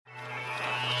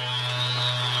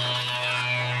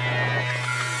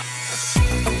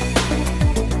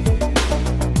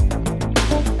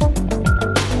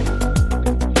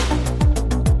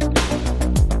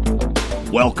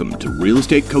Welcome to Real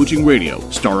Estate Coaching Radio,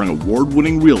 starring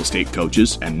award-winning real estate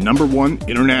coaches and #1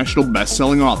 international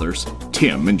best-selling authors,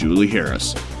 Tim and Julie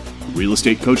Harris. Real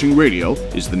Estate Coaching Radio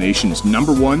is the nation's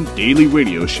 #1 daily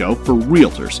radio show for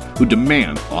realtors who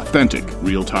demand authentic,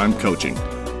 real-time coaching.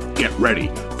 Get ready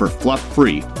for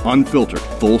fluff-free, unfiltered,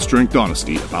 full-strength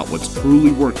honesty about what's truly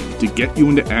working to get you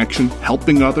into action,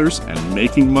 helping others, and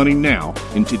making money now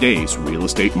in today's real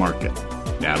estate market.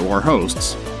 Now to our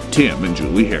hosts, Tim and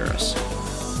Julie Harris.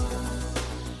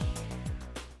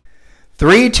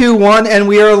 3, 2, 1, and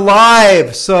we are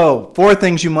live. So, 4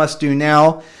 things you must do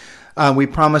now. We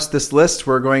promised this list.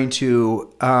 We're going to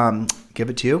give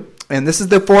it to you. And this is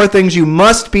the 4 things you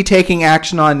must be taking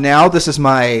action on now. This is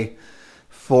my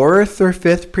 4th or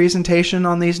 5th presentation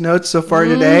on these notes so far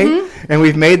today. And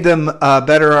we've made them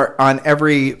better on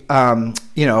every,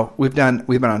 we've been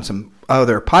on some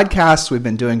other podcasts. We've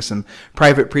been doing some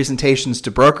private presentations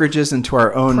to brokerages and to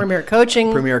our own Premier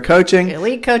Coaching,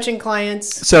 Elite Coaching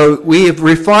clients. So we have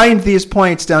refined these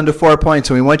points down to 4 points,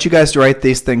 and we want you guys to write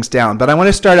these things down. But I want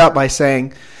to start out by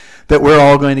saying that we're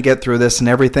all going to get through this, and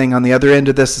everything on the other end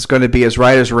of this is going to be as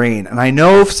right as rain. And I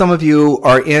know some of you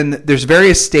are there's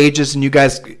various stages, and you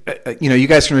guys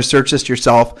can research this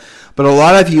yourself, but a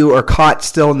lot of you are caught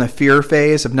still in the fear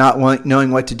phase of not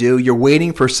knowing what to do. You're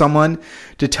waiting for someone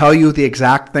to tell you the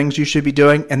exact things you should be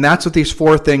doing, and that's what these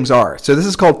 4 things are. So this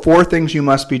is called 4 things you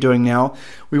must be doing now.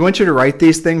 We want you to write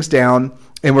these things down,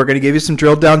 and we're going to give you some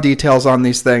drilled down details on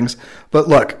these things. But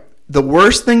look, the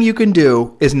worst thing you can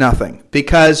do is nothing,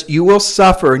 because you will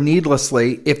suffer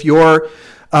needlessly if you're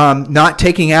not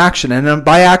taking action. And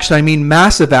by action, I mean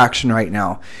massive action right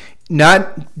now.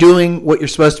 Not doing what you're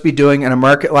supposed to be doing in a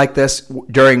market like this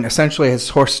during essentially a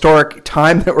historic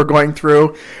time that we're going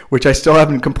through, which I still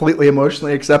haven't completely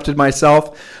emotionally accepted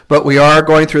myself, but we are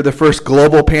going through the first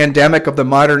global pandemic of the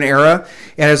modern era.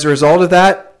 And as a result of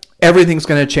that, everything's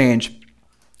going to change.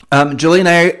 Julie and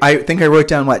I think I wrote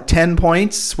down, 10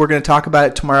 points. We're going to talk about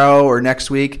it tomorrow or next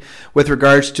week with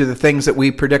regards to the things that we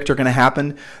predict are going to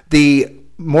happen. The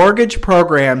mortgage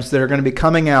programs that are going to be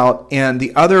coming out and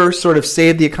the other sort of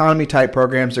save the economy type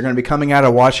programs that are going to be coming out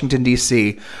of Washington,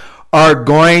 D.C. are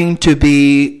going to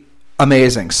be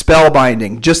amazing,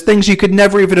 spellbinding, just things you could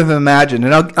never even have imagined.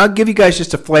 And I'll give you guys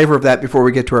just a flavor of that before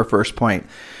we get to our first point.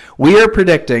 We are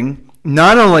predicting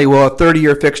not only will a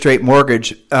 30-year fixed rate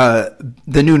mortgage, the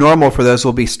new normal for those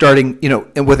will be starting,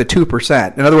 with a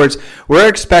 2%. In other words, we're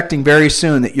expecting very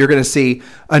soon that you're going to see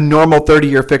a normal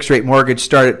 30-year fixed rate mortgage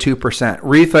start at 2%.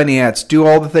 Refinance, do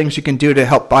all the things you can do to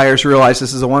help buyers realize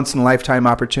this is a once-in-a-lifetime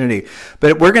opportunity.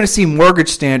 But we're going to see mortgage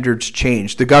standards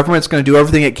change. The government's going to do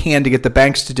everything it can to get the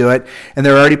banks to do it, and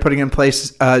they're already putting in place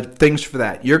things for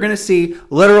that. You're going to see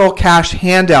literal cash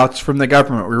handouts from the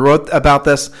government. We wrote about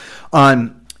this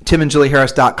on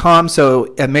timandjulieharris.com.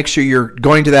 So make sure you're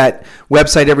going to that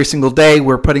website every single day.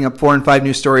 We're putting up 4 and 5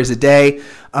 new stories a day.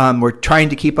 We're trying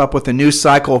to keep up with the news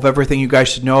cycle of everything you guys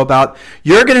should know about.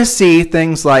 You're going to see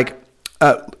things like,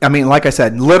 like I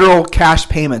said, literal cash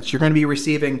payments. You're going to be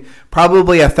receiving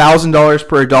probably $1,000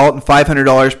 per adult and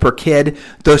 $500 per kid.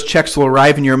 Those checks will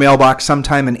arrive in your mailbox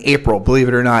sometime in April, believe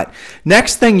it or not.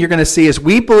 Next thing you're going to see is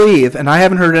we believe, and I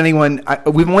haven't heard anyone,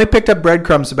 we've only picked up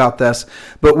breadcrumbs about this,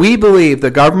 but we believe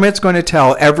the government's going to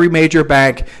tell every major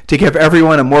bank to give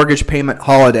everyone a mortgage payment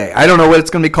holiday. I don't know what it's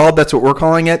going to be called. That's what we're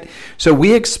calling it. So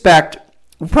we expect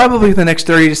probably for the next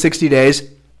 30 to 60 days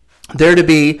there to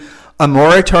be a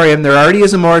moratorium. There already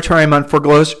is a moratorium on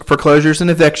foreclosures and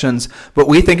evictions, but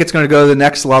we think it's going to go to the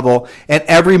next level. And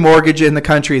every mortgage in the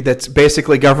country that's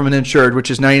basically government insured, which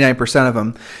is 99% of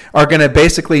them, are going to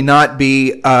basically not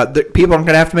be, people aren't going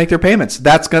to have to make their payments.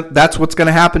 That's what's going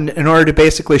to happen in order to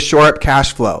basically shore up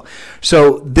cash flow.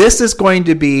 So this is going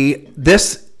to be,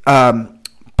 this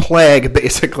plague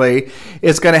basically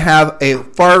is going to have a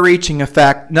far-reaching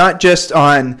effect, not just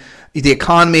on the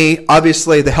economy,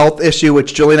 obviously the health issue,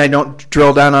 which Julie and I don't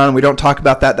drill down on. We don't talk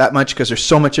about that much because there's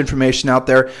so much information out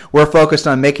there. We're focused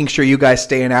on making sure you guys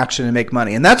stay in action and make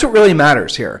money. And that's what really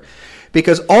matters here.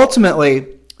 Because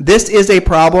ultimately, this is a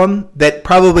problem that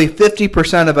probably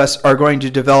 50% of us are going to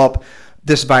develop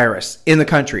this virus in the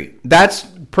country. That's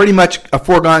pretty much a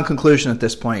foregone conclusion at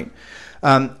this point.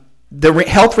 The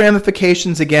health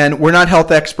ramifications, again, we're not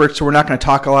health experts, so we're not going to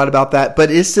talk a lot about that.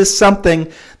 But it's just something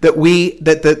that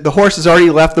the horse has already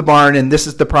left the barn, and this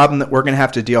is the problem that we're going to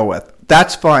have to deal with.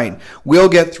 That's fine. We'll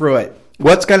get through it.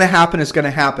 What's going to happen is going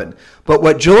to happen. But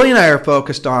what Julie and I are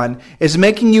focused on is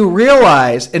making you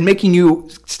realize and making you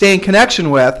stay in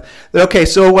connection with that, okay,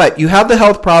 so what? You have the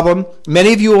health problem.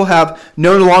 Many of you will have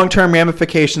no long-term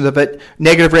ramifications of it,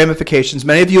 negative ramifications.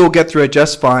 Many of you will get through it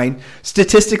just fine.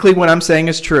 Statistically, what I'm saying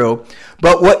is true.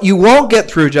 But what you won't get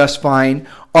through just fine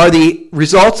are the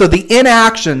results of the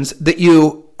inactions that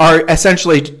you are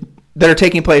essentially, that are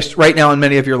taking place right now in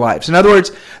many of your lives. In other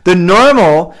words, the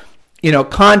normal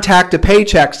contact to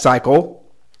paycheck cycle,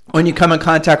 when you come in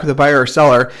contact with a buyer or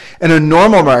seller in a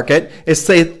normal market, is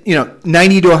say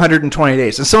 90 to 120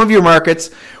 days. In some of your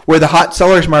markets where the hot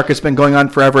sellers market's been going on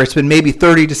forever, it's been maybe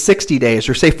 30 to 60 days,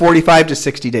 or say 45 to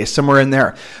 60 days, somewhere in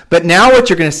there. But now what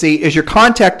you're going to see is your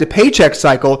contact to paycheck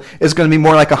cycle is going to be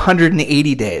more like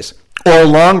 180 days or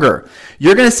longer.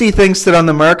 You're going to see things sit on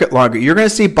the market longer. You're going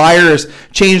to see buyers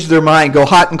change their mind, go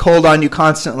hot and cold on you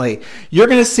constantly. You're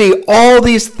going to see all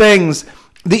these things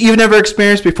that you've never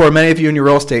experienced before, many of you in your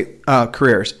real estate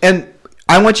careers. And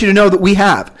I want you to know that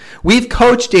we've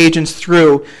coached agents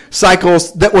through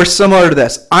cycles that were similar to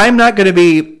this.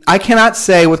 I cannot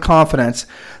say with confidence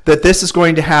that this is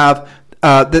going to have,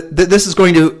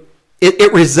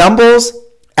 it resembles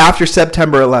after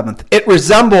September 11th. It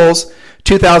resembles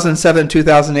 2007,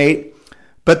 2008.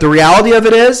 But the reality of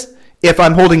it is, if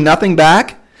I'm holding nothing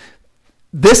back,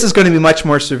 this is going to be much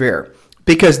more severe,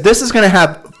 because this is going to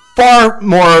have far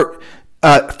more,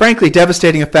 frankly,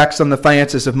 devastating effects on the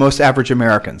finances of most average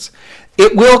Americans.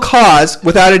 It will cause,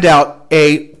 without a doubt,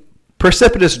 a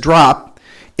precipitous drop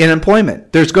in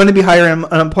employment. There's going to be higher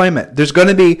unemployment. There's going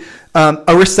to be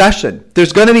a recession.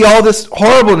 There's going to be all this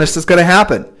horribleness that's going to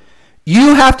happen.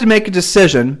 You have to make a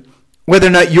decision whether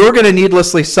or not you're going to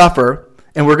needlessly suffer,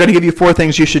 and we're going to give you 4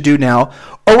 things you should do now,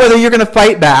 or whether you're going to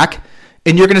fight back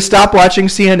and you're going to stop watching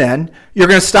CNN. You're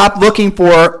going to stop looking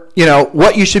for,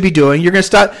 what you should be doing. You're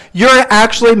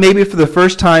actually, maybe for the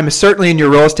first time, certainly in your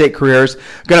real estate careers,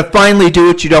 going to finally do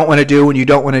what you don't want to do when you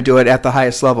don't want to do it at the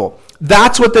highest level.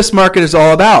 That's what this market is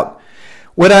all about.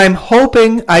 What I'm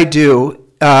hoping I do,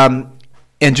 and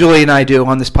Julie and I do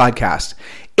on this podcast,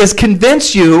 is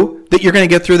convince you that you're going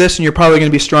to get through this and you're probably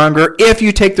going to be stronger if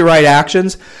you take the right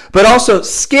actions, but also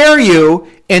scare you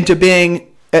into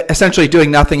being essentially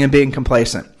doing nothing and being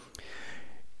complacent.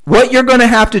 What you're going to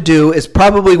have to do is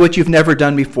probably what you've never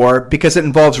done before, because it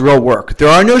involves real work. There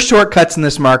are no shortcuts in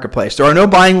this marketplace. There are no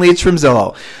buying leads from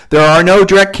Zillow. There are no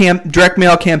direct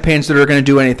mail campaigns that are going to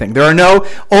do anything. There are no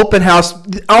open house.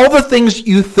 All the things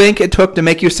you think it took to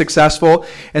make you successful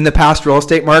in the past real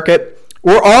estate market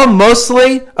were all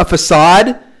mostly a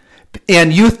facade,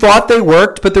 and you thought they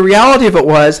worked, but the reality of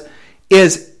it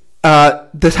is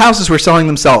the houses were selling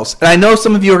themselves. And I know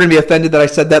some of you are going to be offended that I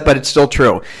said that, but it's still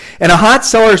true. In a hot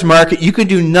seller's market, you can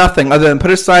do nothing other than put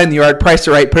a sign in the yard, price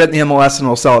it right, put it in the MLS, and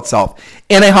it'll sell itself.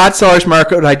 In a hot seller's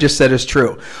market, what I just said is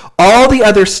true. All the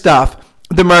other stuff,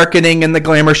 the marketing and the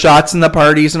glamour shots and the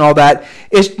parties and all that,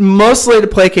 is mostly to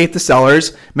placate the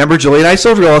sellers. Remember, Julie and I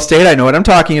sold real estate. I know what I'm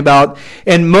talking about.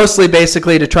 And mostly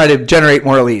basically to try to generate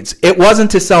more leads. It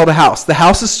wasn't to sell the house. The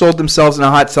houses sold themselves in a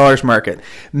hot seller's market.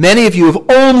 Many of you have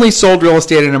only sold real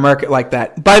estate in a market like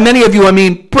that. By many of you, I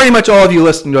mean pretty much all of you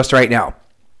listening to us right now.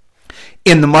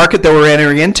 In the market that we're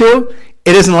entering into,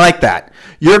 it isn't like that.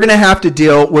 You're going to have to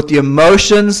deal with the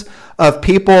emotions of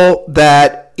people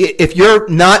that, if you're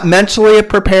not mentally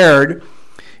prepared,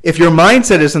 if your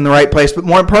mindset is in the right place, but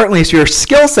more importantly, if your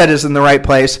skill set is in the right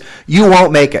place, you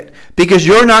won't make it, because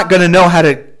you're not going to know how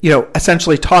to,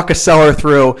 essentially talk a seller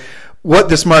through what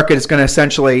this market is going to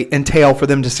essentially entail for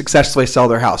them to successfully sell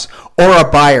their house, or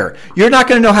a buyer. You're not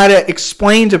going to know how to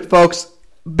explain to folks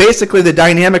basically the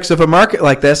dynamics of a market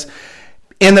like this.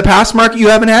 In the past market, you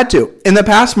haven't had to. In the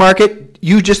past market,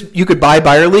 you could buy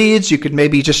buyer leads. You could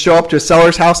maybe just show up to a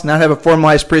seller's house and not have a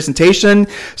formalized presentation.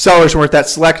 Sellers weren't that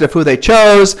selective who they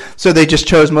chose, so they just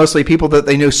chose mostly people that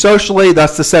they knew socially.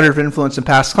 Thus, the center of influence and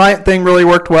past client thing really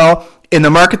worked well. In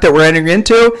the market that we're entering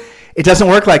into, it doesn't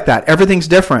work like that. Everything's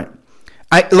different.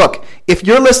 Look, if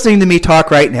you're listening to me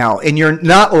talk right now and you're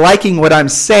not liking what I'm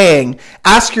saying,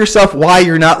 ask yourself why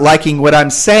you're not liking what I'm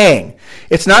saying.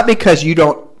 It's not because you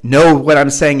don't know what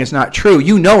I'm saying is not true.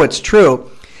 You know it's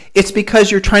true. It's because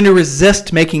you're trying to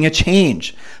resist making a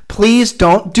change. Please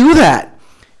don't do that.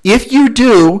 If you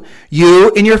do,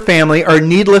 you and your family are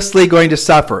needlessly going to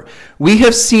suffer. We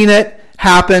have seen it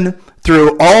happen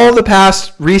through all the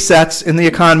past resets in the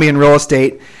economy and real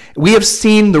estate. We have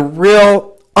seen the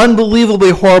real, unbelievably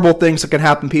horrible things that can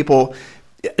happen to people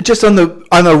just on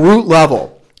the root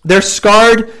level. They're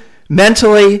scarred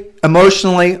mentally,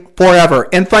 emotionally, forever.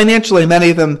 And financially,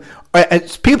 many of them,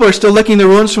 people are still licking the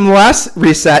wounds from the last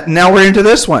reset, and now we're into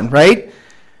this one, right?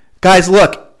 Guys,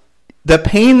 look, the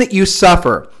pain that you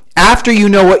suffer after you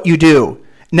know what you do,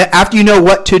 after you know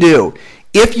what to do,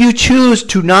 if you choose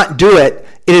to not do it,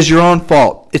 it is your own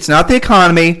fault. It's not the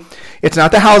economy. It's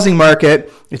not the housing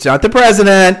market. It's not the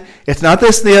president. It's not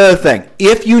this, the other thing.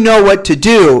 If you know what to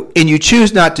do and you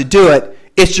choose not to do it,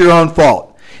 it's your own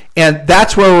fault. And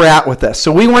that's where we're at with this.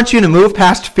 So we want you to move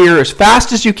past fear as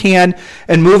fast as you can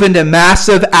and move into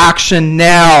massive action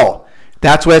now.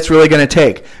 That's what it's really going to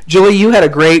take. Julie, you had a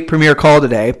great premiere call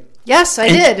today. Yes, I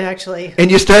did, actually.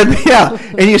 And you started,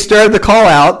 and you started the call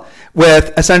out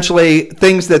with essentially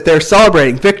things that they're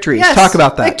celebrating, victories. Yes, talk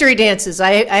about that. Victory dances.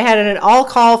 I had an all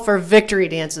call for victory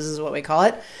dances is what we call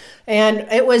it. And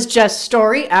it was just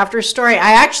story after story.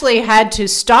 I actually had to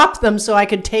stop them so I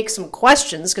could take some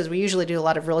questions, because we usually do a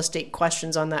lot of real estate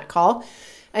questions on that call.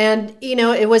 And,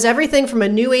 it was everything from a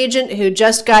new agent who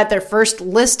just got their first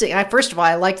listing. First of all,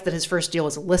 I liked that his first deal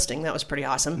was a listing. That was pretty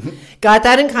awesome. Got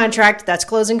that in contract. That's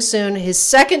closing soon. His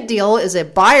second deal is a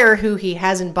buyer who he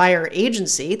has in buyer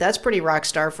agency. That's pretty rock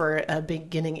star for a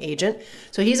beginning agent.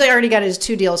 So he's already got his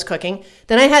 2 deals cooking.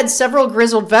 Then I had several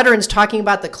grizzled veterans talking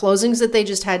about the closings that they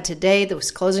just had today, those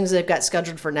closings they've got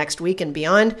scheduled for next week and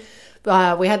beyond.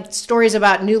 We had stories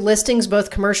about new listings,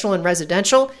 both commercial and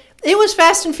residential. It was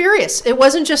fast and furious. It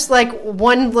wasn't just like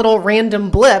one little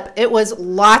random blip. It was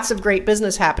lots of great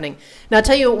business happening. Now, I'll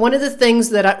tell you, one of the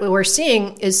things that we're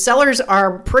seeing is sellers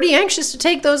are pretty anxious to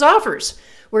take those offers.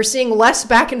 We're seeing less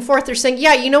back and forth. They're saying,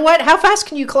 yeah, you know what? How fast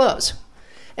can you close?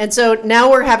 And so now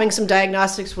we're having some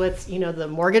diagnostics with, the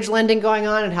mortgage lending going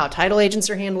on and how title agents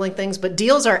are handling things. But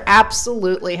deals are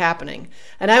absolutely happening.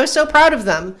 And I was so proud of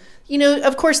them.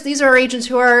 Of course, these are agents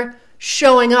who are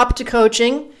showing up to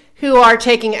coaching, who are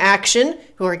taking action,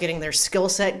 who are getting their skill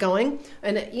set going.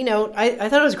 And, I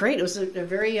thought it was great. It was a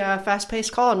very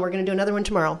fast-paced call, and we're going to do another one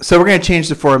tomorrow. So we're going to change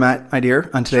the format, my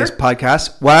dear, on today's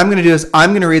podcast. What I'm going to do is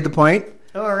I'm going to read the point.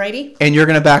 Alrighty. And you're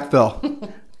going to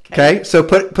backfill. Okay? So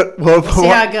we'll see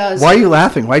how it goes. Why are you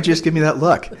laughing? Why'd you just give me that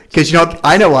look? Because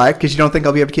I know why. Because you don't think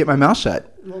I'll be able to keep my mouth shut.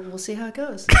 We'll see how it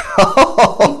goes.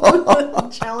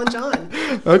 Challenge on.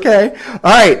 Okay.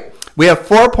 All right. We have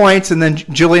 4 points, and then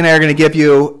Julie and I are going to give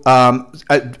you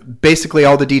basically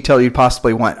all the detail you'd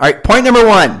possibly want. All right, point number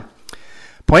one.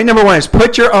 Point number one is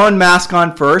put your own mask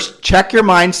on first. Check your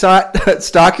mindset.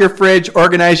 Stock your fridge.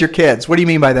 Organize your kids. What do you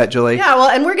mean by that, Julie? Yeah, well,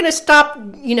 and we're going to stop,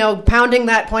 pounding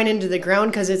that point into the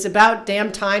ground, because it's about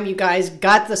damn time you guys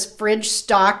got this fridge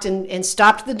stocked and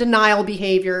stopped the denial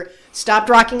behavior, stopped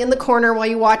rocking in the corner while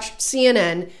you watched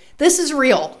CNN. This is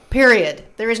real, period.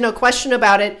 There is no question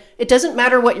about it. It doesn't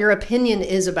matter what your opinion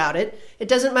is about it. It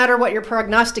doesn't matter what your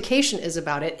prognostication is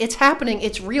about it. It's happening.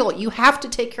 It's real. You have to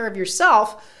take care of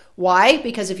yourself. Why?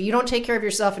 Because if you don't take care of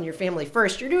yourself and your family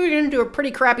first, you're going to do a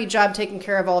pretty crappy job taking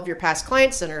care of all of your past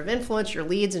clients, center of influence, your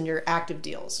leads, and your active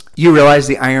deals. You realize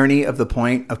the irony of the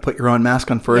point of put your own mask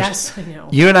on first? Yes, I know.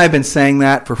 You and I have been saying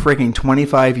that for freaking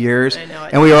 25 years. I know.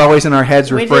 And we were always in our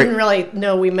heads referring. We didn't really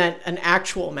know we meant an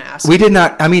actual mask. We did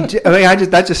not.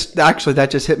 That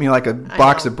just hit me like a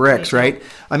box of bricks, right?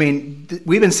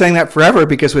 We've been saying that forever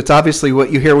because it's obviously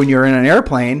what you hear when you're in an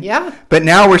airplane. Yeah. But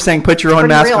now we're saying put your own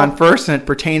mask on first, and it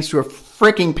pertains to a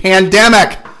freaking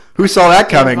pandemic. Who saw that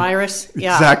coming? Virus.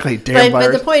 Yeah. Exactly. Damn virus.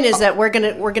 But the point is that we're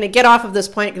gonna get off of this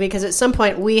point, because at some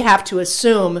point we have to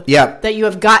assume that you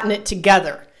have gotten it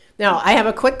together. Now, I have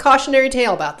a quick cautionary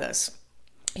tale about this.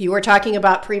 You were talking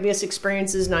about previous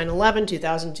experiences, 9/11,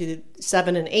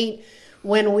 2007 and 8,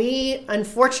 when we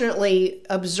unfortunately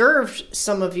observed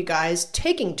some of you guys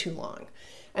taking too long.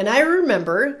 And I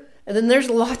remember, and then there's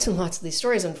lots and lots of these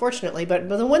stories, unfortunately, but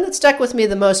the one that stuck with me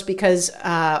the most, because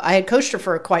I had coached her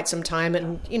for quite some time,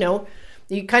 and,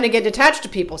 you kind of get attached to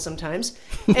people sometimes,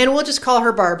 and we'll just call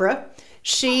her Barbara.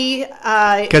 She...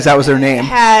 because that was her name.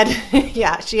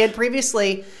 She had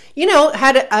previously,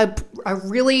 had a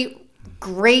really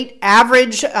great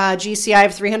average GCI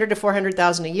of $300,000 to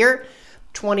 $400,000 a year,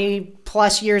 20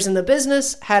 plus years in the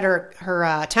business, had her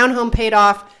townhome paid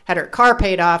off, had her car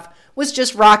paid off, was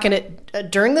just rocking it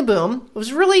during the boom. It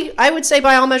was really, I would say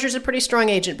by all measures, a pretty strong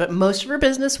agent, but most of her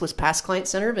business was past client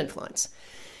center of influence.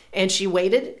 And she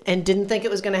waited and didn't think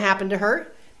it was going to happen to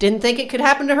her. Didn't think it could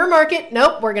happen to her market.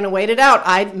 Nope, we're going to wait it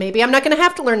out. Maybe I'm not going to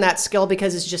have to learn that skill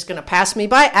because it's just going to pass me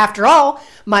by. After all,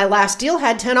 my last deal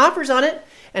had 10 offers on it,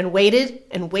 and waited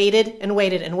and waited and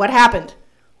waited. And what happened?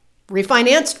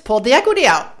 Refinanced, pulled the equity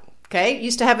out. Okay,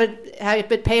 used to have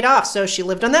it paid off, so she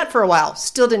lived on that for a while.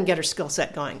 Still didn't get her skill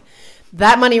set going.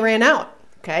 That money ran out.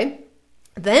 Okay,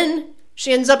 then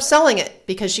she ends up selling it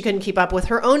because she couldn't keep up with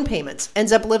her own payments.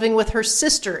 Ends up living with her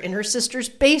sister in her sister's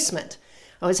basement.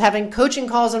 I was having coaching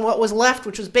calls on what was left,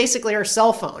 which was basically her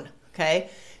cell phone. Okay,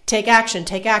 take action,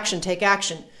 take action, take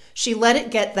action. She let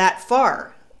it get that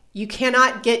far. You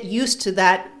cannot get used to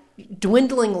that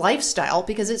dwindling lifestyle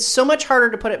because it's so much harder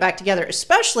to put it back together,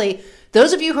 especially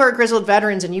those of you who are grizzled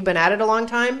veterans and you've been at it a long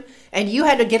time and you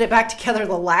had to get it back together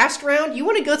the last round. You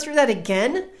want to go through that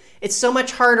again? It's so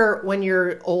much harder when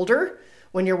you're older,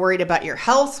 when you're worried about your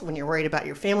health, when you're worried about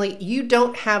your family. You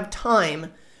don't have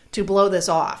time to blow this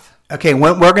off. Okay,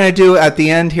 what we're going to do at the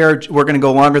end here, we're going to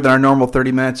go longer than our normal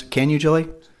 30 minutes. Can you, Julie?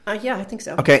 Yeah, I think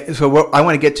so. Okay, so what I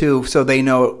want to get to, so they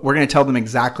know, we're going to tell them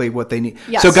exactly what they need.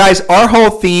 Yes. So guys, our whole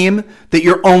theme that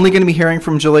you're only going to be hearing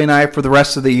from Julie and I for the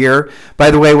rest of the year,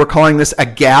 by the way, we're calling this a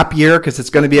gap year because it's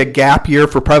going to be a gap year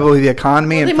for probably the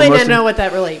economy. Well, and they might not know what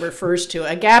that really refers to.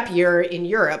 A gap year in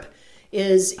Europe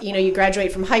is, you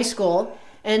graduate from high school,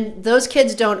 and those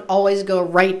kids don't always go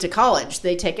right to college.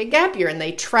 They take a gap year and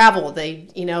they travel. They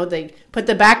put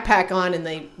the backpack on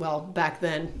and back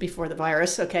then, before the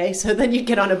virus, okay? So then you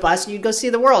get on a bus and you go see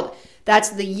the world.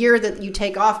 That's the year that you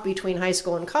take off between high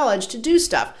school and college to do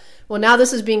stuff. Well, now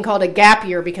this is being called a gap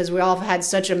year because we all have had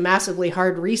such a massively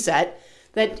hard reset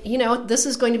that, this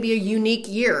is going to be a unique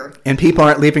year. And people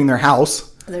aren't leaving their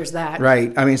house. There's that.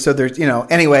 Right. I mean, so there's,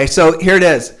 anyway, so here it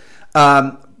is.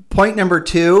 Point number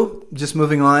 2, just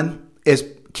moving on, is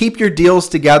keep your deals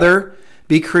together,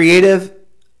 be creative,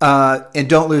 and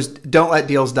don't let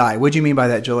deals die. What do you mean by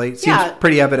that, Julie? Seems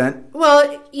pretty evident.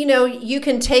 Well, you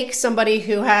can take somebody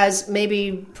who has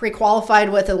maybe pre-qualified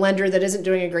with a lender that isn't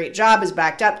doing a great job, is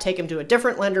backed up, take them to a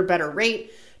different lender, better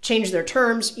rate, change their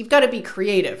terms. You've got to be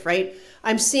creative, right?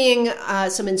 I'm seeing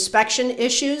some inspection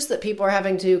issues that people are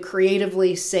having to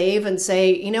creatively save and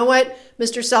say, you know what,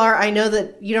 Mr. Seller, I know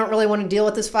that you don't really want to deal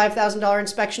with this $5,000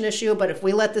 inspection issue, but if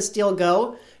we let this deal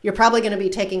go, you're probably going to be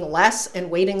taking less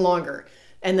and waiting longer.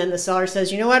 And then the seller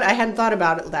says, you know what, I hadn't thought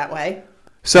about it that way.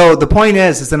 So the point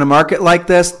is in a market like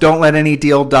this, don't let any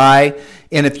deal die.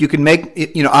 And if you can make,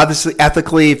 obviously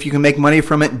ethically, if you can make money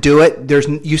from it, do it.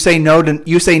 You say no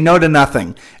to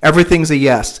nothing. Everything's a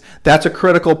yes. That's a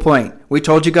critical point. We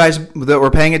told you guys that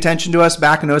were paying attention to us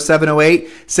back in 07, 08.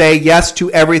 Say yes to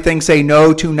everything. Say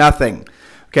no to nothing.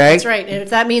 Okay. That's right. And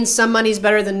if that means some money's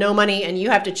better than no money, and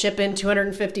you have to chip in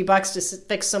 $250 to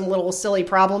fix some little silly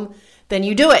problem, then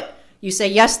you do it. You say,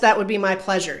 yes, that would be my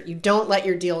pleasure. You don't let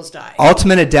your deals die.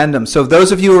 Ultimate addendum. So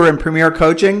those of you who are in Premier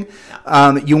Coaching,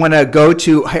 you want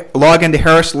to log into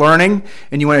Harris Learning,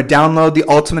 and you want to download the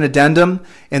Ultimate Addendum.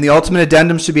 And the Ultimate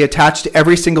Addendum should be attached to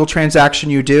every single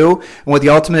transaction you do. And what the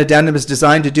Ultimate Addendum is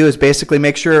designed to do is basically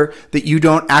make sure that you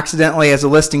don't accidentally, as a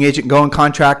listing agent, go in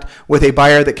contract with a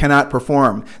buyer that cannot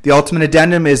perform. The Ultimate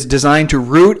Addendum is designed to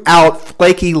root out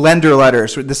flaky lender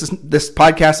letters. This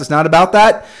podcast is not about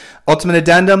that. Ultimate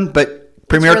Addendum, but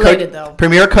Premier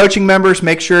Coaching members,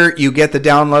 make sure you get you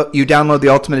download the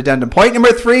Ultimate Addendum. Point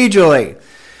number 3, Julie.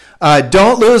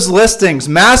 Don't lose listings.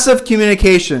 Massive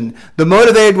communication. The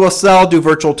motivated will sell. Do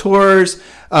virtual tours.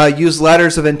 Use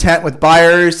letters of intent with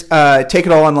buyers. Take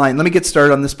it all online. Let me get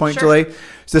started on this point, Sure. Julie.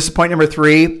 So this is point number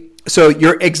 3. So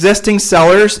your existing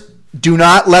sellers, do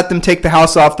not let them take the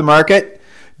house off the market.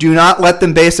 Do not let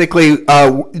them basically,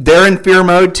 they're in fear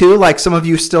mode too, like some of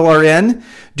you still are in.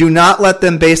 Do not let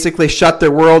them basically shut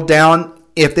their world down.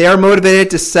 If they are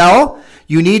motivated to sell,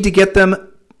 you need to get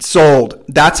them sold.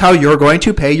 That's how you're going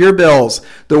to pay your bills.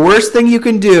 The worst thing you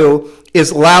can do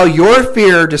is allow your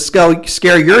fear to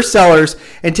scare your sellers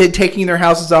into taking their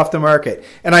houses off the market.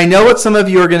 And I know what some of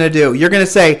you are going to do. You're going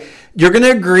to say, you're going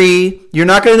to agree. You're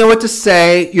not going to know what to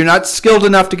say. You're not skilled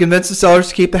enough to convince the sellers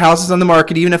to keep the houses on the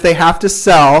market, even if they have to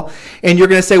sell. And you're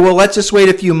going to say, well, let's just wait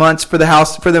a few months for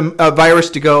the virus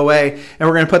to go away, and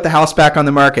we're going to put the house back on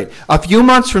the market. A few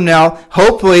months from now,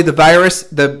 hopefully the virus,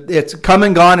 it's come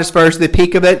and gone as far as the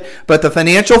peak of it, but the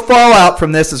financial fallout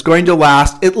from this is going to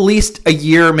last at least a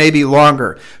year, maybe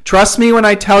longer. Trust me when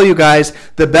I tell you guys,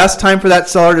 the best time for that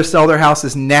seller to sell their house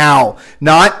is now,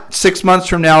 not 6 months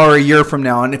from now or a year from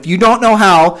now. And if you don't know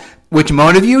how, which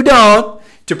most of you don't,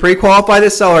 to pre-qualify the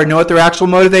seller, know what their actual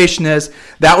motivation is,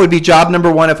 that would be job number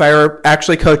 1 if I were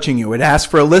actually coaching you. I'd ask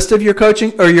for a list of your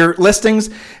coaching or your listings,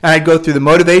 and I'd go through the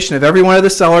motivation of every one of the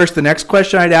sellers. The next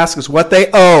question I'd ask is what they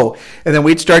owe, and then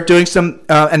we'd start doing some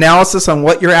analysis on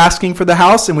what you're asking for the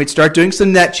house, and we'd start doing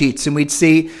some net sheets, and we'd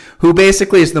see who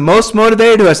basically is the most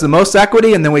motivated, who has the most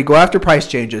equity, and then we'd go after price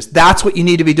changes. That's what you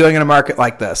need to be doing in a market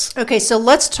like this. Okay, so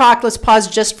let's pause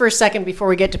just for a second before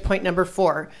we get to point number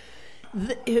 4.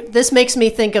 This makes me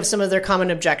think of some of their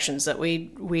common objections that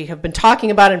we have been talking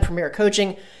about in Premier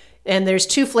Coaching, and there's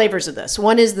 2 flavors of this.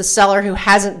 One is the seller who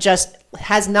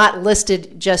has not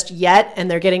listed just yet,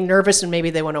 and they're getting nervous and maybe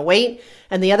they want to wait.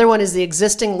 And the other one is the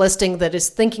existing listing that is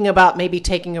thinking about maybe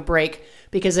taking a break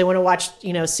because they want to watch,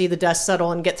 see the dust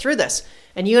settle and get through this.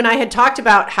 And you and I had talked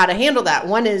about how to handle that.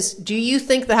 One is, do you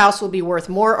think the house will be worth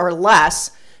more or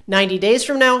less 90 days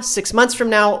from now, 6 months from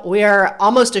now? We are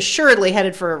almost assuredly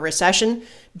headed for a recession.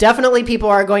 Definitely people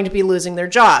are going to be losing their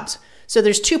jobs. So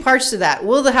there's two parts to that.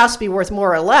 Will the house be worth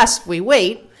more or less if we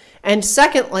wait? And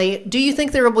secondly, do you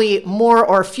think there will be more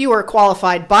or fewer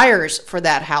qualified buyers for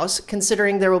that house,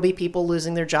 considering there will be people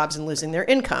losing their jobs and losing their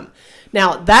income?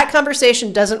 Now, that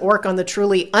conversation doesn't work on the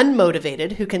truly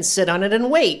unmotivated who can sit on it and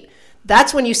wait.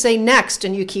 That's when you say next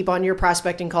and you keep on your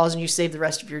prospecting calls and you save the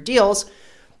rest of your deals.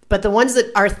 But the ones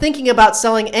that are thinking about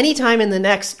selling anytime in the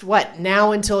next,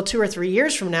 now until 2 or 3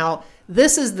 years from now,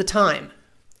 this is the time.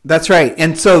 That's right.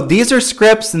 And so these are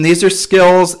scripts and these are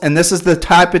skills, and this is the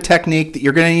type of technique that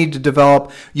you're going to need to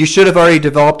develop. You should have already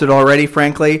developed it already,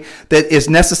 frankly, that is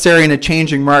necessary in a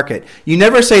changing market. You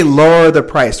never say lower the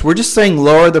price. We're just saying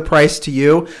lower the price to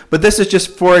you, but this is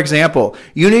just for example.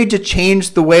 You need to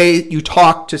change the way you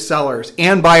talk to sellers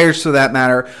and buyers for that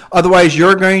matter. Otherwise,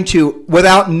 you're going to,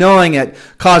 without knowing it,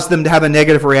 cause them to have a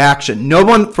negative reaction. No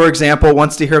one, for example,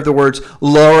 wants to hear the words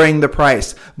lowering the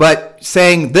price, but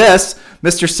saying this,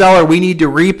 Mr. Seller, we need to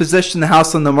reposition the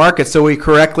house on the market so we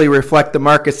correctly reflect the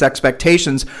market's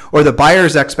expectations or the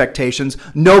buyer's expectations.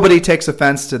 Nobody takes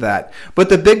offense to that. But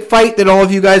the big fight that all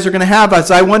of you guys are going to have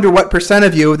is, I wonder what percent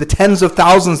of you, the tens of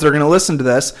thousands that are going to listen to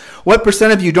this, what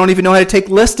percent of you don't even know how to take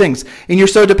listings and you're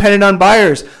so dependent on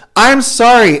buyers? I'm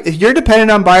sorry, if you're dependent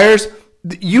on buyers,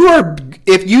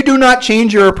 if you do not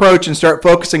change your approach and start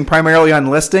focusing primarily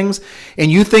on listings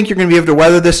and you think you're going to be able to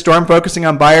weather this storm focusing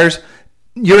on buyers,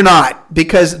 you're not,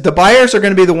 because the buyers are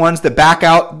going to be the ones that back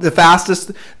out the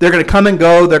fastest. They're going to come and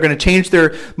go. They're going to change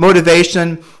their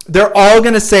motivation. They're all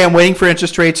going to say, I'm waiting for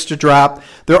interest rates to drop.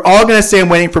 They're all going to say, I'm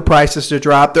waiting for prices to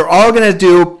drop. They're all going to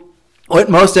do what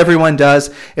most everyone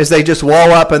does, is they just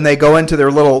wall up and they go into their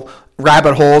little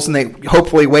rabbit holes and they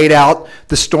hopefully wait out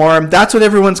the storm. That's what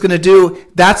everyone's going to do.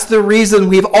 That's the reason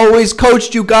we've always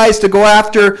coached you guys to go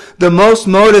after the most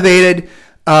motivated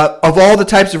of all the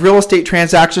types of real estate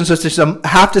transactions. So it's a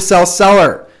have to sell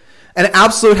seller, an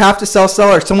absolute have to sell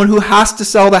seller, someone who has to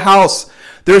sell the house.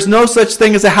 There's no such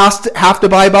thing as a have to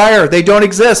buy buyer. They don't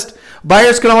exist.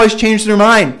 Buyers can always change their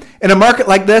mind. In a market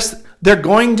like this, they're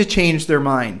going to change their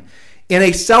mind. In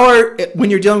a seller, when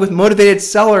you're dealing with motivated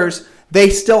sellers, they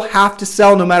still have to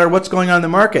sell no matter what's going on in the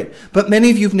market. But many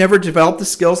of you have never developed the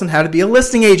skills on how to be a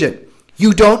listing agent.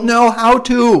 You don't know how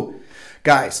to.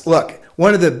 Guys, look.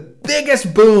 One of the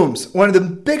biggest booms, one of the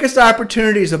biggest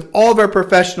opportunities of all of our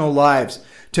professional lives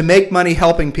to make money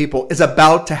helping people is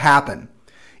about to happen.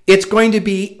 It's going to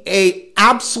be an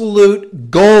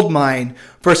absolute gold mine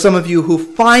for some of you who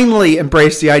finally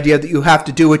embrace the idea that you have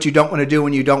to do what you don't want to do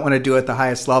when you don't want to do at the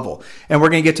highest level. And we're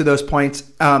going to get to those points,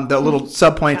 the little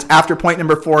sub-points after point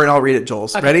number 4, and I'll read it,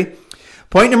 Jules. Okay. Ready?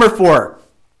 Point number 4.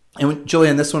 And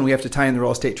Julian, this one we have to tie in the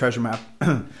real estate treasure map.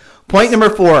 Point number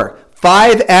 4.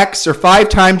 5x or 5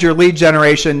 times your lead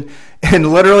generation.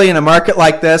 And literally in a market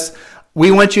like this, we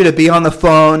want you to be on the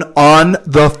phone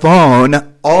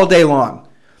all day long.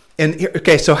 And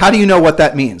okay, so how do you know what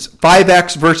that means?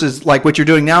 5x versus like what you're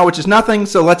doing now, which is nothing.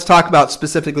 So let's talk about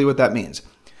specifically what that means.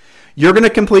 You're going to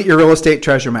complete your real estate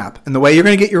treasure map. And the way you're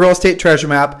going to get your real estate treasure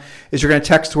map is you're going to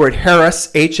text the word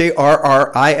Harris,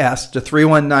 Harris, to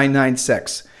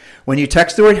 31996. When you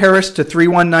text the word Harris to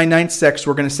 31996,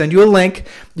 we're going to send you a link.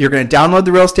 You're going to download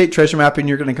the real estate treasure map and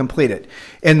you're going to complete it.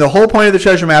 And the whole point of the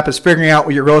treasure map is figuring out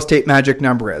what your real estate magic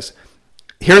number is.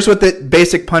 Here's what the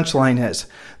basic punchline is.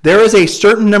 There is a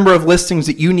certain number of listings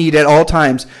that you need at all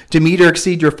times to meet or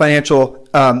exceed your financial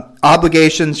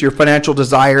obligations, your financial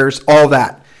desires, all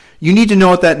that. You need to know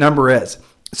what that number is.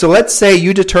 So let's say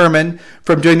you determine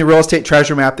from doing the real estate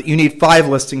treasure map that you need 5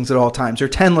 listings at all times or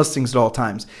 10 listings at all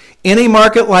times. In a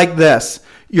market like this,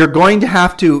 you're going to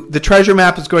have to, the treasure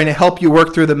map is going to help you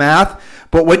work through the math.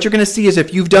 But what you're going to see is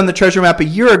if you've done the treasure map a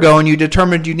year ago and you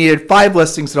determined you needed 5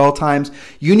 listings at all times,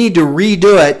 you need to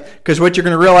redo it, because what you're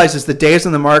going to realize is the days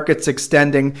in the market's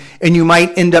extending and you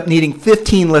might end up needing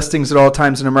 15 listings at all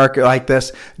times in a market like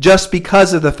this just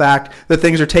because of the fact that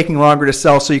things are taking longer to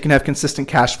sell so you can have consistent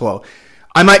cash flow.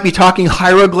 I might be talking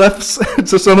hieroglyphs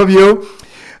to some of you,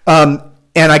 and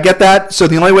I get that. So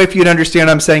the only way for you to understand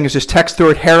what I'm saying is just text the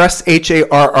word Harris, Harris,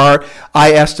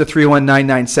 to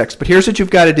 31996. But here's what you've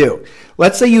got to do.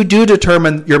 Let's say you do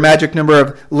determine your magic number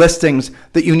of listings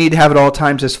that you need to have at all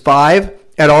times is 5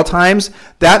 at all times.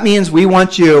 That means we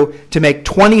want you to make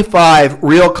 25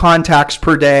 real contacts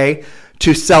per day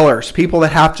to sellers, people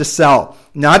that have to sell.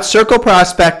 Not circle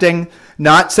prospecting,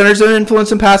 not Centers of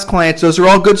Influence and Past Clients. Those are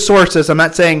all good sources. I'm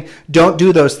not saying don't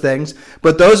do those things,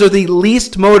 but those are the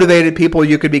least motivated people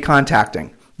you could be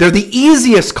contacting. They're the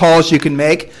easiest calls you can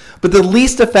make, but the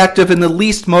least effective and the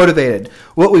least motivated.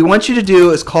 What we want you to do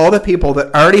is call the people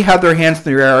that already have their hands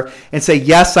in the air and say,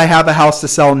 yes, I have a house to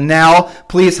sell now.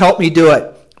 Please help me do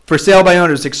it. For sale by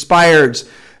owners, expireds,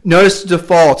 notice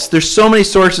defaults. There's so many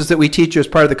sources that we teach you as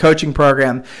part of the coaching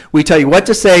program. We tell you what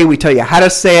to say. We tell you how to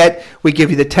say it. We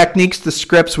give you the techniques, the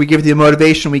scripts. We give you the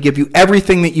motivation. We give you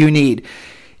everything that you need.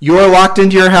 You're locked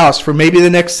into your house for maybe the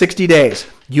next 60 days.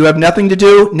 You have nothing to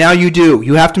do. Now you do.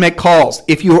 You have to make calls.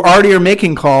 If you already are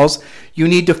making calls, you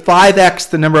need to 5x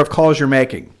the number of calls you're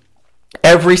making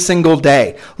every single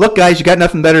day. Look, guys, you got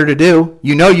nothing better to do.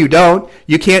 You know you don't.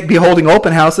 You can't be holding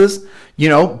open houses.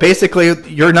 Basically,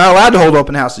 you're not allowed to hold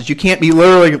open houses. You can't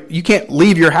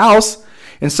leave your house.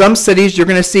 In some cities, you're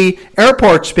going to see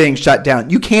airports being shut down.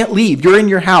 You can't leave. You're in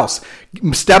your house.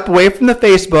 Step away from the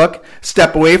Facebook.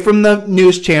 Step away from the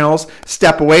news channels.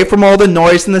 Step away from all the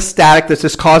noise and the static that's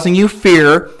just causing you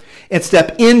fear, and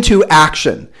step into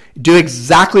action. Do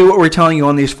exactly what we're telling you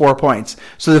on these 4 points.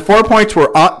 So the 4 points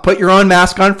were put your own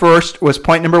mask on first was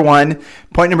point number 1.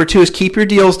 Point number 2 is keep your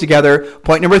deals together.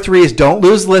 Point number 3 is don't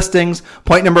lose listings.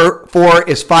 Point number 4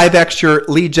 is 5x your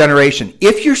lead generation.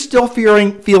 If you're still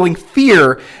feeling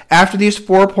fear after these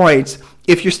 4 points,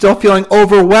 if you're still feeling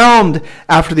overwhelmed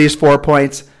after these 4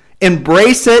 points,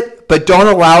 embrace it, but don't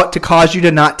allow it to cause you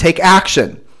to not take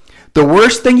action. The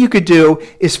worst thing you could do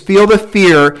is feel the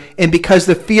fear, and because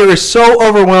the fear is so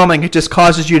overwhelming, it just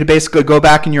causes you to basically go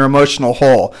back in your emotional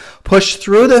hole. Push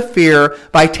through the fear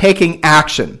by taking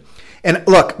action. And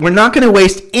look, we're not going to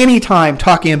waste any time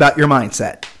talking about your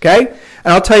mindset, okay?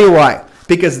 And I'll tell you why.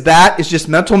 Because that is just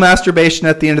mental masturbation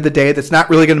at the end of the day that's not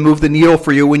really going to move the needle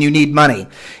for you when you need money.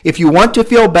 If you want to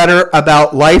feel better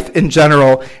about life in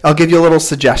general, I'll give you a little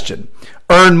suggestion.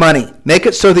 Earn money. Make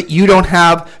it so that you don't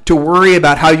have to worry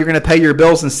about how you're going to pay your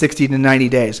bills in 60 to 90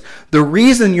 days. The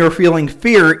reason you're feeling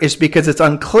fear is because it's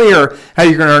unclear how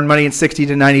you're going to earn money in 60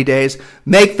 to 90 days.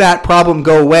 Make that problem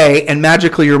go away, and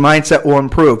magically your mindset will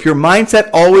improve. Your mindset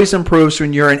always improves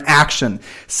when you're in action.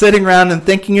 Sitting around and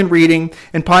thinking and reading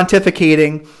and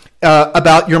pontificating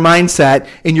about your mindset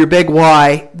and your big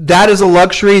why, that is a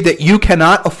luxury that you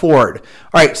cannot afford. All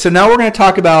right, so now we're going to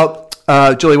talk about,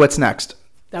 Julie, what's next?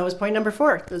 That was point number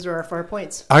 4. Those are our 4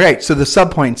 points. All right, so the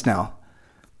sub-points now.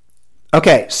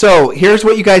 Okay, so here's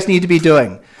what you guys need to be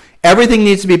doing. Everything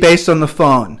needs to be based on the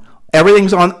phone.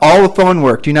 Everything's on all the phone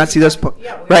work. Do you not see this?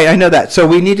 Yeah, right, I know that. So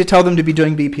we need to tell them to be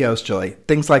doing BPOs, Julie.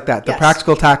 Things like that, the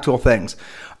practical, tactical things.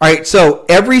 All right, so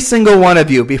every single one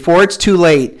of you, before it's too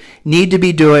late, need to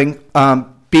be doing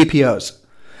BPOs.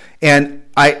 And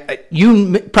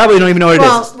you probably don't even know what it is.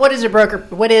 Well, what is a broker?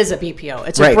 What is a BPO?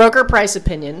 It's a broker price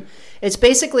opinion. It's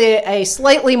basically a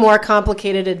slightly more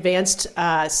complicated, advanced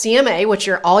CMA, which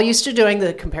you're all used to doing,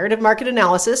 the comparative market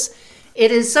analysis. It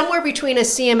is somewhere between a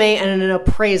CMA and an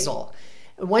appraisal.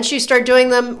 Once you start doing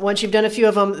them, once you've done a few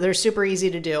of them, they're super easy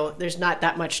to do. There's not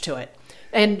that much to it.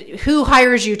 And who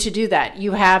hires you to do that?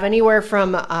 You have anywhere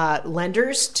from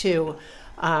lenders to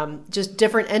just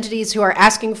different entities who are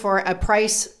asking for a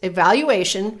price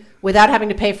evaluation without having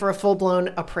to pay for a full-blown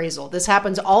appraisal. This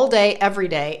happens all day, every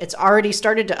day. It's already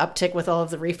started to uptick with all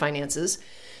of the refinances.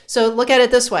 So look at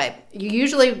it this way. You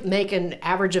usually make an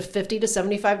average of $50 to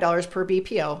 $75 per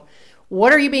BPO.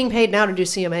 What are you being paid now to do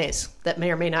CMAs that may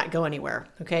or may not go anywhere?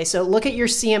 Okay, so look at your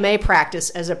CMA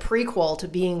practice as a prequel to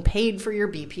being paid for your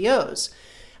BPOs.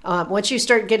 Once you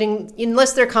start getting,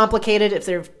 unless they're complicated, if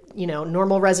they're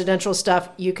normal residential stuff,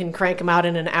 you can crank them out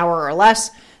in an hour or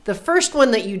less. The first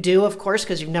one that you do, of course,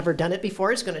 because you've never done it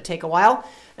before, is going to take a while.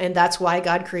 And that's why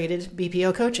God created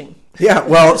BPO coaching. Yeah,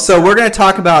 well, so we're going to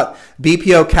talk about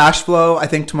BPO cash flow, I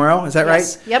think, tomorrow. Is that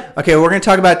right? Yep. Okay, we're going to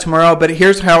talk about it tomorrow, but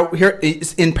here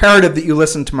it's imperative that you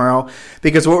listen tomorrow,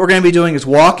 because what we're going to be doing is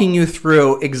walking you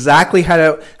through exactly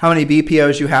how many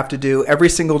BPOs you have to do every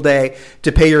single day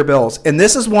to pay your bills. And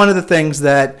this is one of the things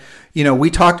that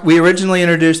we originally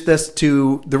introduced this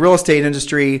to the real estate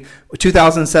industry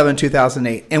 2007,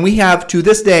 2008. And we have, to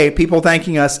this day, people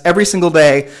thanking us every single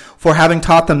day for having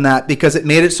taught them that, because it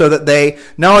made it so that they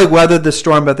not only weathered the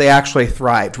storm, but they actually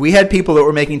thrived. We had people that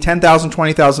were making $10,000,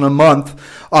 $20,000 a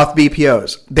month off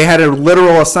BPOs. They had a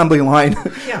literal assembly line.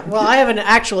 Yeah, well, I have an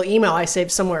actual email I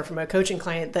saved somewhere from a coaching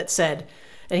client that said,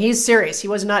 and he's serious, he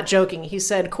was not joking, he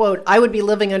said, quote, "I would be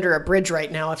living under a bridge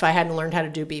right now if I hadn't learned how to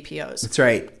do BPOs." That's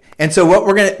right. And so what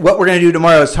we're gonna do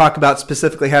tomorrow is talk about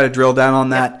specifically how to drill down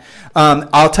on that.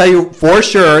 I'll tell you for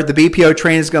sure the BPO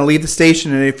train is going to leave the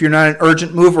station, and if you're not an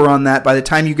urgent mover on that, by the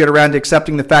time you get around to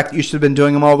accepting the fact that you should have been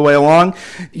doing them all the way along,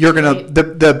 you're gonna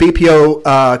the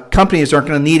BPO companies aren't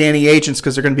going to need any agents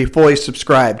because they're going to be fully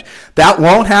subscribed. That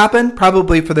won't happen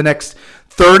probably for the next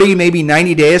 30, maybe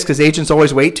 90 days, because agents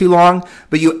always wait too long,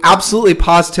 but you absolutely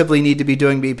positively need to be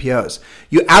doing BPOs.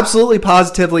 You absolutely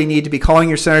positively need to be calling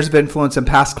your centers of influence and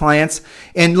past clients.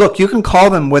 And look, you can call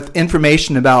them with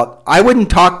information about, I wouldn't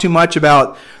talk too much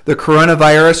about the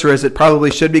coronavirus, or as it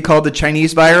probably should be called, the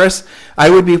Chinese virus. I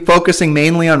would be focusing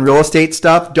mainly on real estate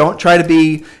stuff. Don't try to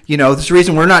be, there's a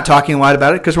reason we're not talking a lot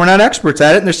about it, because we're not experts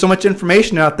at it, and there's so much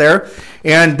information out there.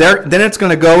 And then it's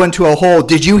going to go into a whole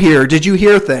did you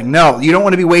hear thing. No, you don't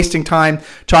want to be wasting time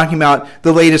talking about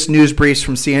the latest news briefs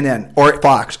from CNN or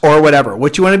Fox or whatever.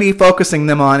 What you want to be focusing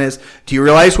them on is, do you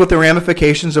realize what the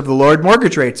ramifications of the lowered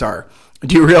mortgage rates are?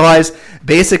 Do you realize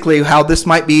basically how this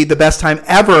might be the best time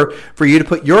ever for you to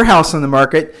put your house on the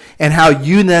market, and how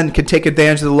you then can take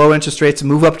advantage of the low interest rates and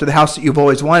move up to the house that you've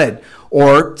always wanted,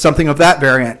 or something of that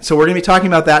variant? So we're going to be talking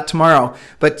about that tomorrow,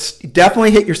 but definitely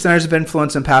hit your centers of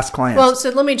influence and past clients. Well, so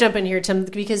let me jump in here, Tim,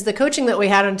 because the coaching that we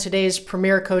had on today's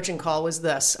premier coaching call was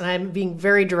this, and I'm being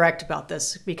very direct about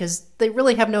this because they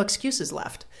really have no excuses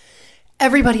left.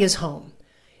 Everybody is home.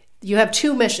 You have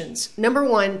two missions. Number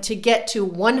one, to get to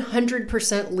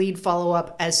 100% lead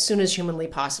follow-up as soon as humanly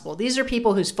possible. These are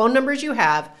people whose phone numbers you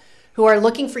have who are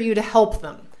looking for you to help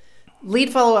them.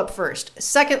 Lead follow-up first.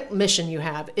 Second mission you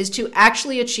have is to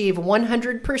actually achieve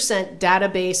 100%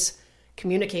 database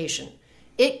communication.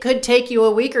 It could take you a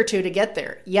week or two to get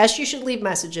there. Yes, you should leave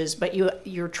messages, but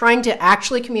you're trying to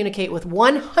actually communicate with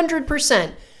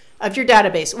 100% of your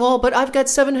database. Well, but I've got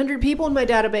 700 people in my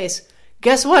database.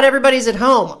 Guess what? Everybody's at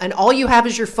home, and all you have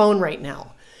is your phone right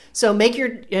now. So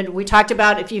we talked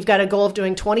about if you've got a goal of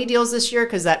doing 20 deals this year,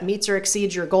 because that meets or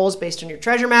exceeds your goals based on your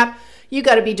treasure map, you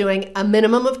got to be doing a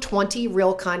minimum of 20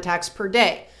 real contacts per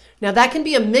day. Now, that can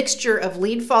be a mixture of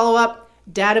lead follow-up,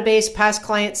 database, past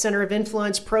client, center of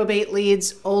influence, probate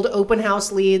leads, old open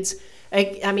house leads.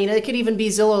 I mean, it could even be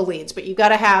Zillow leads, but you've got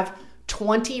to have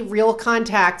 20 real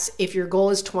contacts if your goal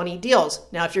is 20 deals.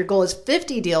 Now, if your goal is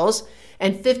 50 deals,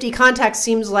 and 50 contacts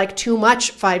seems like too much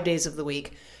 5 days of the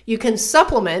week, you can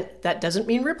supplement, that doesn't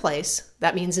mean replace,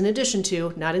 that means in addition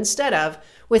to, not instead of,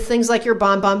 with things like your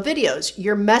bomb videos,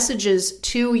 your messages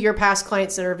to your past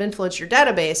client center of influence, your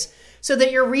database, so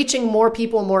that you're reaching more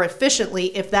people more efficiently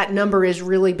if that number is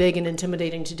really big and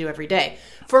intimidating to do every day.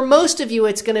 For most of you,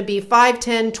 it's going to be 5,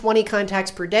 10, 20 contacts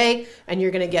per day, and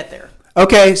you're going to get there.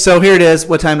 Okay, so here it is.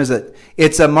 What time is it?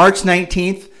 It's March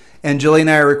 19th. And Julie and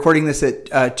I are recording this at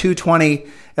 2:20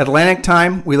 Atlantic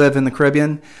time. We live in the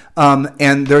Caribbean.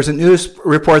 And there's a news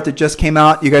report that just came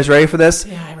out. You guys ready for this?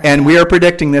 Yeah, I read that. We are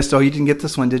predicting this. So you didn't get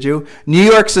this one, did you? New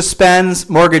York suspends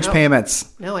mortgage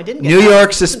payments. No, I didn't get New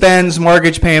York suspends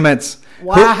mortgage payments.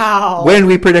 Wow. When did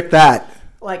we predict that?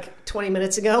 Like 20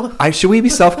 minutes ago. Should we be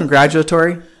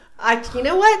self-congratulatory? You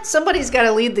know what? Somebody's got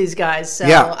to lead these guys, so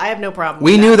yeah. I have no problem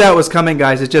with that. We knew that was coming,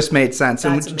 guys. It just made sense.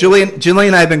 That's and Julie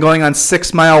and I have been going on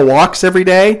 6-mile walks every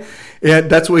day.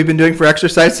 That's what we've been doing for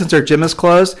exercise since our gym is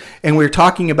closed. And we were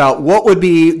talking about what would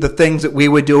be the things that we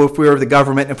would do if we were the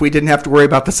government, if we didn't have to worry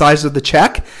about the size of the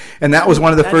check. And that was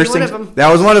one of the first things.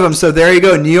 That was one of them. So there you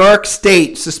go. New York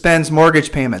State suspends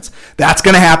mortgage payments. That's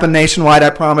going to happen nationwide, I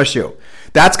promise you.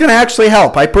 That's going to actually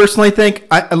help. I personally think,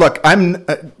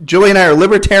 Julie and I are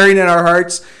libertarian in our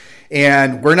hearts,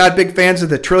 and we're not big fans of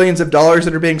the trillions of dollars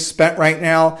that are being spent right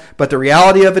now. But the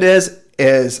reality of it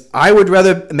is I would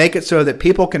rather make it so that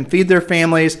people can feed their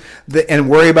families and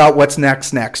worry about what's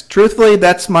next. Truthfully,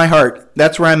 that's my heart.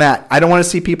 That's where I'm at. I don't want to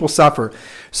see people suffer.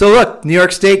 So look, New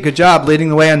York State, good job leading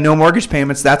the way on no mortgage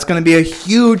payments. That's going to be a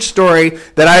huge story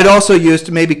that I'd also use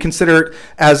to maybe consider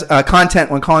as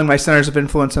content when calling my centers of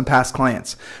influence and past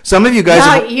clients. Some of you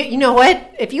guys... you know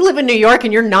what? If you live in New York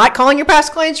and you're not calling your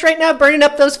past clients right now, burning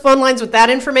up those phone lines with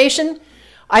that information...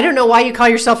 I don't know why you call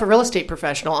yourself a real estate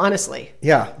professional, honestly.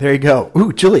 Yeah, there you go.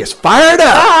 Ooh, Julia's fired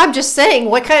up. Oh, I'm just saying,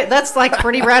 that's like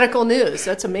pretty radical news.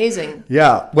 That's amazing.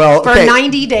 Yeah, well, for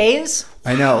 90 days?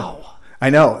 I know. Wow. I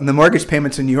know. And the mortgage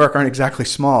payments in New York aren't exactly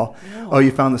small. No. Oh,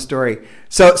 you found the story.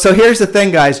 So here's the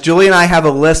thing, guys. Julie and I have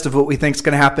a list of what we think is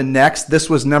going to happen next. This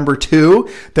was number 2,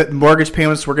 that mortgage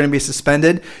payments were going to be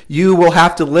suspended. You will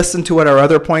have to listen to what our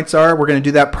other points are. We're going to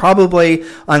do that probably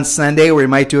on Sunday, or we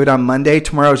might do it on Monday.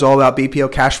 Tomorrow is all about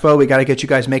BPO cash flow. We got to get you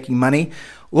guys making money.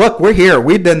 Look, we're here.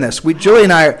 We've been this. Julie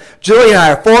and I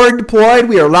are forward deployed.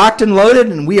 We are locked and loaded,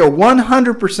 and we are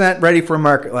 100% ready for a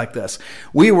market like this.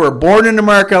 We were born in a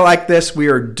market like this. We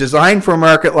are designed for a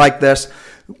market like this.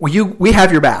 We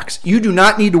have your backs. You do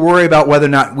not need to worry about whether or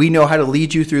not we know how to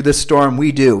lead you through this storm.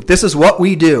 We do. This is what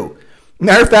we do.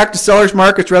 Matter of fact, the seller's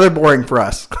market's rather boring for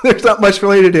us. There's not much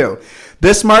really to do.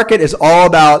 This market is all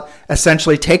about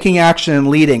essentially taking action and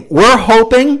leading. We're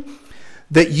hoping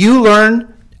that you learn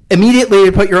immediately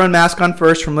to put your own mask on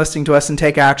first from listening to us and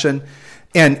take action.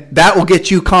 And that will get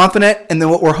you confident. And then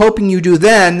what we're hoping you do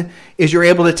then is you're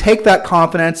able to take that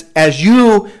confidence as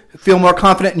you feel more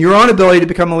confident in your own ability to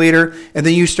become a leader. And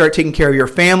then you start taking care of your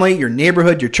family, your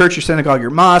neighborhood, your church, your synagogue, your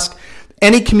mosque,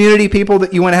 any community people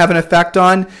that you want to have an effect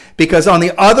on. Because on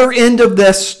the other end of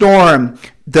this storm,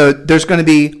 there's going to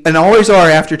be, and always are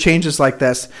after changes like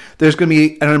this, there's going to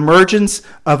be an emergence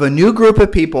of a new group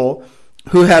of people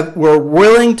who were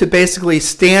willing to basically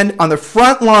stand on the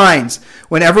front lines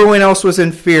when everyone else was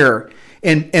in fear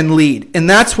and lead. And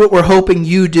that's what we're hoping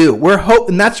you do.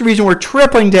 And that's the reason we're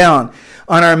tripling down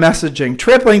on our messaging,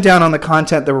 tripling down on the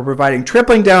content that we're providing,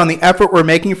 tripling down on the effort we're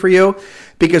making for you,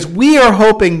 because we are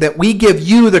hoping that we give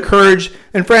you the courage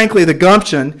and, frankly, the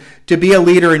gumption to be a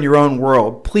leader in your own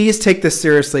world. Please take this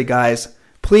seriously, guys.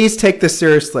 Please take this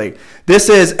seriously. This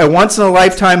is a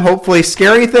once-in-a-lifetime, hopefully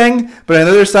scary thing, but on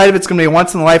the other side of it's going to be a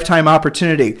once-in-a-lifetime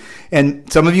opportunity. And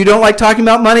some of you don't like talking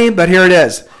about money, but here it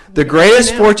is. The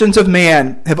greatest fortunes of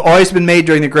man have always been made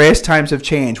during the greatest times of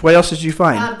change. What else did you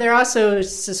find? They're also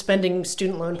suspending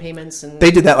student loan payments. And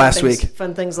they did that last week.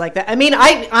 Fun things like that. I mean,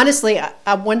 I honestly,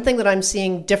 one thing that I'm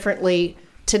seeing differently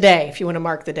today, if you want to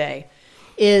mark the day,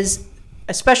 is,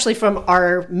 especially from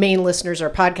our main listeners, our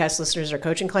podcast listeners, our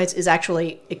coaching clients, is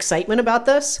actually excitement about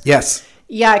this. Yes.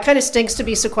 Yeah, it kind of stinks to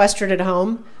be sequestered at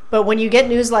home. But when you get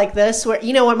news like this, where,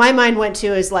 you know, what my mind went to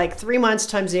is like 3 months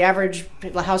times the average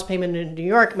house payment in New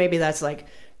York, maybe that's like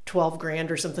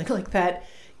 $12,000 or something like that.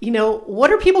 You know,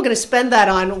 what are people going to spend that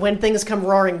on when things come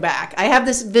roaring back? I have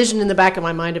this vision in the back of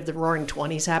my mind of the roaring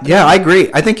 20s happening. Yeah, I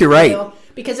agree. I think you're right. You know,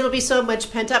 because it'll be so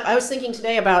much pent up. I was thinking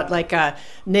today about like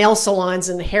nail salons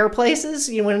and hair places.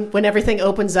 You know, when everything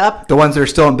opens up, the ones that are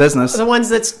still in business, the ones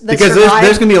that's because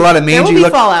there's going to be a lot of mangy. There will be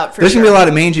fallout for There's sure. going to be a lot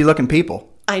of mangy looking people.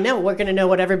 I know. We're going to know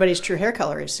what everybody's true hair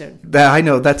color is soon. I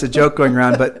know that's a joke going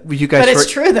around, but you guys. But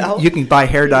it's true though. You can buy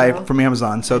hair dye from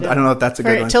Amazon, so I don't know if that's a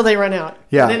good one. Until they run out.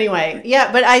 Yeah. But anyway,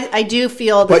 yeah. But I do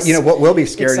feel this. But you know what will be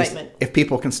scary is excitement. if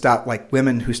people can stop, like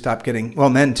women who stop getting, well,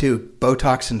 men too,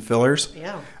 Botox and fillers.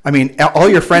 Yeah. I mean, all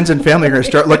your friends and family are going to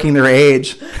start looking their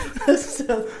age.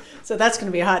 So that's going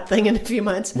to be a hot thing in a few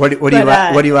months. What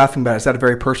are you laughing about? Is that a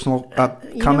very personal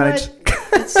comment?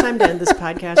 It's time to end this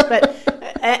podcast. But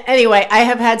anyway, I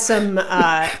have had some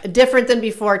different than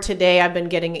before today. I've been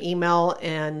getting email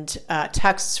and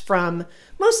texts from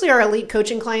mostly our elite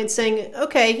coaching clients saying,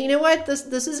 okay, you know what?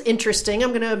 This is interesting. I'm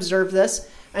going to observe this.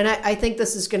 And I think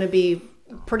this is going to be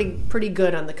pretty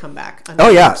good on the comeback.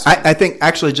 I think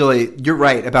actually, Julie, you're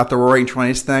right about the Roaring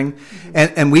 20s thing.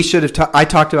 Mm-hmm. And we should have, I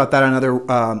talked about that on another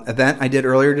event I did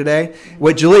earlier today. Mm-hmm.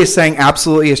 What Julie is saying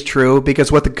absolutely is true,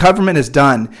 because what the government has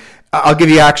done, I'll give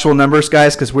you actual numbers,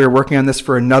 guys, because we're working on this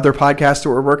for another podcast that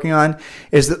we're working on,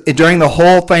 is that during the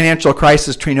whole financial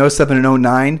crisis between 2007 and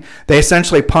 2009, they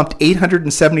essentially pumped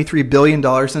 $873 billion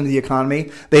into the economy.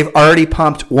 They've already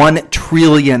pumped $1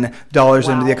 trillion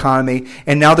into the economy,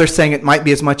 and now they're saying it might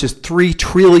be as much as $3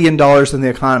 trillion in the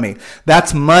economy.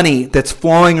 That's money that's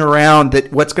flowing around.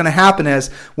 That what's going to happen is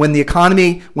when the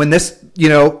economy, when this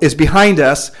is behind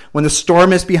us, when the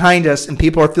storm is behind us and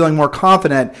people are feeling more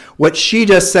confident, what she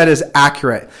just said is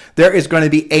accurate. There is going to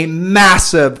be a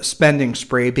massive spending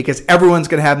spree because everyone's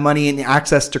going to have money and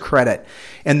access to credit.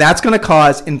 And that's going to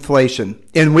cause inflation.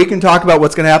 And we can talk about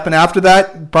what's going to happen after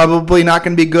that. Probably not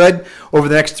going to be good. Over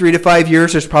the next 3 to 5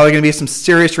 years, there's probably going to be some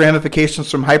serious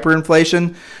ramifications from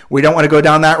hyperinflation. We don't want to go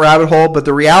down that rabbit hole, but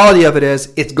the reality of it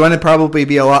is it's going to probably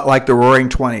be a lot like the Roaring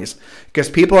 20s. Because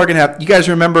people are going to have, you guys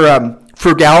remember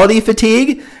frugality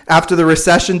fatigue after the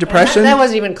recession, depression? That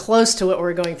wasn't even close to what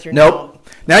we're going through now.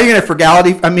 Now you're going to have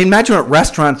frugality. I mean, imagine what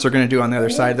restaurants are going to do on the other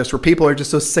side of this, where people are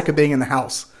just so sick of being in the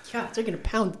house. Yeah, they're going to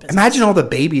pound the business. Imagine all the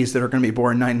babies that are going to be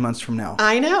born 9 months from now.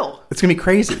 I know. It's going to be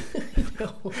crazy.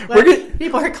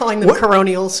 People are calling them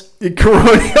coronials.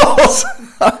 Coronials?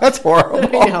 That's horrible.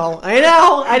 I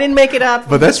know. I didn't make it up.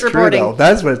 But that's true, though.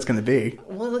 That's what it's going to be.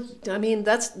 Well, I mean,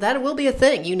 that will be a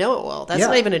thing. You know it will. That's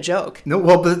not even a joke. No,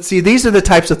 well, but see, these are the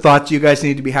types of thoughts you guys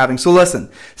need to be having. So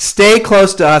listen, stay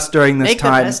close to us during this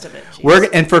time. Make the best of it.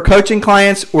 And for coaching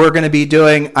clients, we're going to be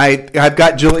doing, I've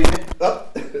got Julie.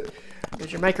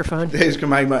 There's your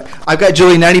microphone. I've got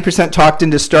Julie 90% talked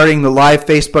into starting the live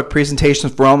Facebook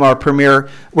presentations for our premiere.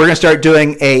 We're going to start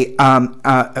doing a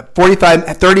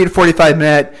 30 to 45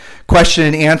 minute question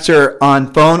and answer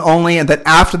on phone only. And then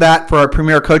after that, for our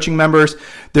premier coaching members,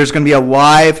 there's going to be a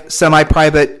live,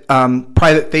 semi-private,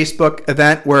 private Facebook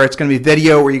event where it's going to be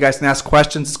video where you guys can ask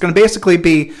questions. It's going to basically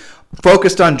be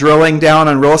focused on drilling down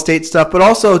on real estate stuff, but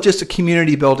also just a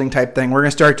community building type thing. We're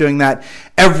going to start doing that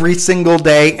every single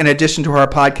day in addition to our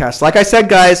podcast. Like I said,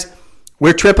 guys,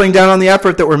 we're tripling down on the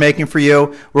effort that we're making for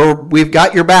you. We've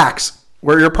got your backs.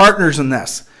 We're your partners in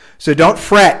this. So don't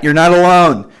fret. You're not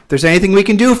alone. If there's anything we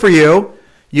can do for you,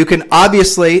 you can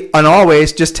obviously and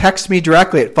always just text me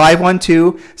directly at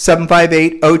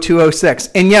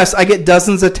 512-758-0206. And yes, I get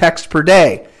dozens of texts per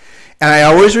day. And I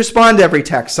always respond to every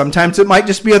text. Sometimes it might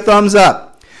just be a thumbs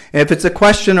up. And if it's a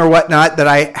question or whatnot that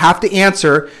I have to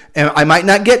answer, and I might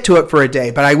not get to it for a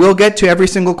day, but I will get to every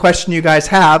single question you guys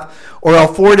have, or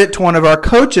I'll forward it to one of our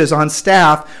coaches on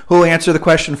staff who will answer the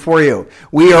question for you.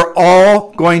 We are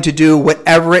all going to do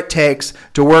whatever it takes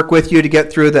to work with you to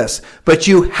get through this. But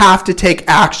you have to take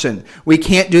action. We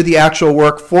can't do the actual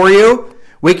work for you.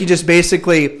 We can just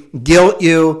basically guilt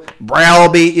you,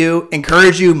 browbeat you,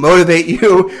 encourage you, motivate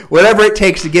you, whatever it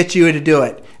takes to get you to do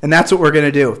it. And that's what we're going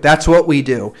to do. That's what we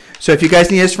do. So if you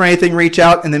guys need us for anything, reach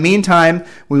out. In the meantime,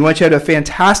 we want you to have a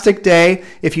fantastic day.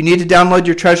 If you need to download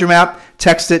your treasure map,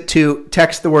 text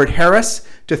the word Harris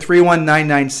to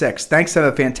 31996. Thanks. Have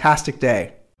a fantastic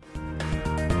day.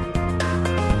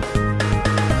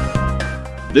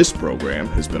 This program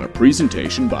has been a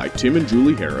presentation by Tim and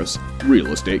Julie Harris, Real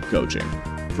Estate Coaching.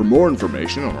 For more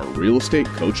information on our real estate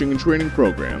coaching and training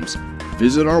programs,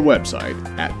 visit our website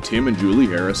at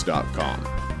timandjulieharris.com.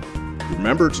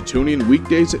 Remember to tune in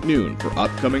weekdays at noon for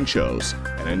upcoming shows.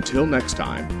 And until next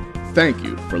time, thank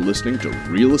you for listening to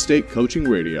Real Estate Coaching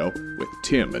Radio with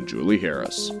Tim and Julie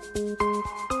Harris.